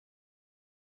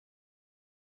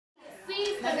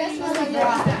Okay,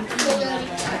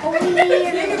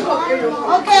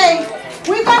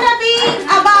 we're gonna be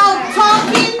about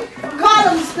talking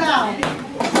columns now.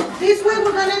 This week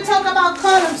we're gonna talk about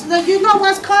columns. Do you know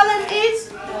what column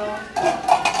is?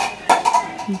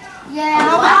 Yeah,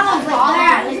 columns like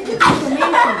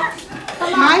that.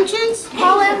 Dimensions?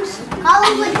 Columns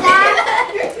like that.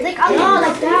 Like that.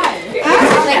 Like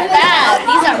that.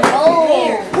 These are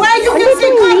rolls. Where you can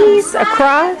see columns?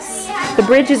 Across? The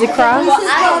bridge is across?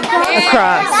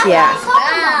 Across, yeah.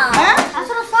 Huh? That's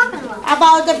what I was talking about.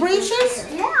 About the bridges?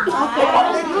 Yeah. Okay.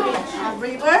 A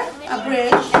river, a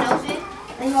bridge,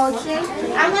 an ocean.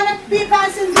 I'm gonna be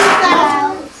passing this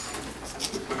down.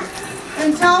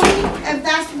 And tell me if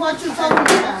that's what you're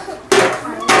talking about.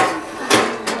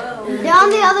 They're on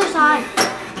the other side.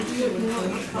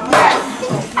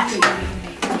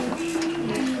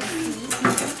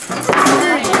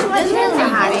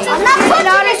 I'm not putting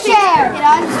on a chair.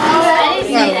 I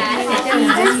didn't say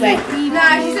that.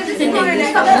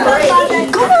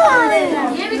 Come on.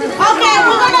 Okay,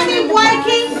 we're gonna be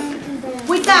working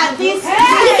with that. This.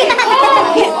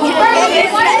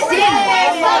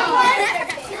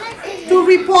 To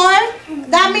report,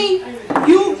 that means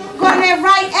you're gonna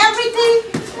write everything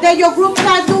that your groups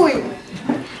are doing.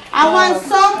 I want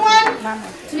someone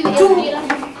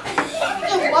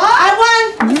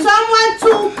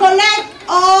to collect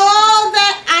all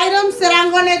the items that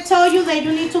I'm gonna tell you that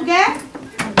you need to get.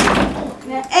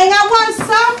 And I want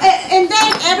and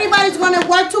then everybody's gonna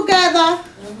work together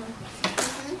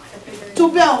to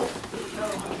build.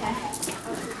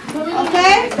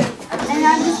 Okay? And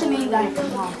I'm just the main guy.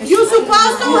 You're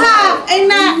supposed to have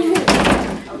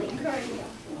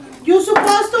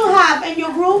in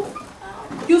your group.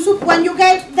 When you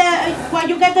get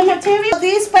the material,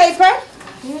 this paper.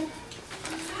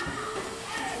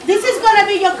 This is gonna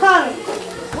be your color.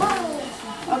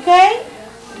 Okay?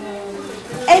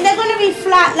 And they're gonna be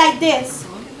flat like this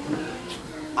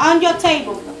on your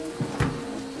table.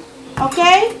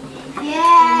 Okay?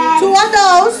 Yeah. 2 of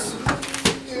those.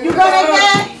 You're gonna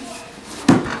get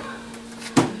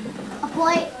A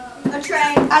plate. a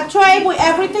tray with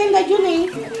everything that you need.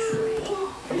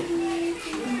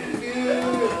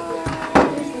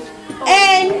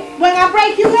 And when I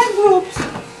break you in groups,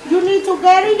 you need to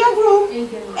get in your group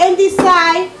and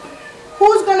decide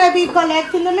who's going to be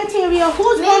collecting the material,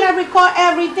 who's going to record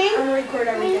everything.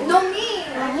 No, me.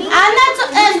 I'm not,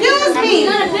 excuse me.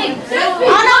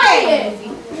 Okay.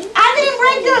 I didn't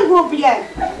break you in group yet.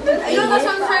 You know what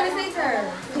I'm trying to say to her.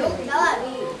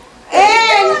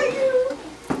 And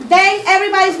then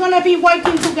everybody's going to be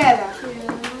working together.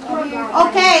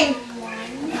 Okay.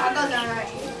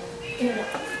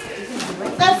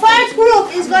 The first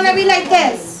group is going to be like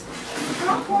this.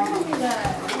 I'm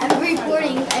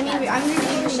recording. I'm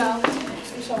recording myself.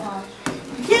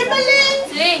 Kimberly.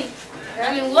 See? I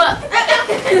mean, look.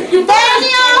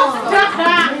 Daniel.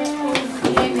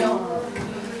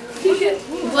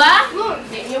 What?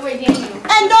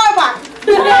 And Dorba.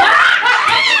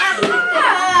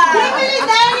 Kimberly,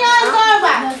 Daniel, and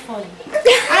Dorba.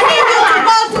 I need you to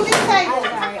go to this table.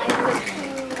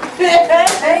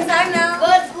 Anytime now.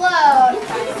 Good flow.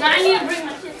 Now I need to bring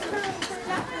my shit.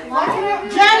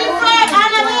 Jennifer,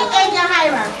 Annabelle, and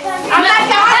Yahira. I'm not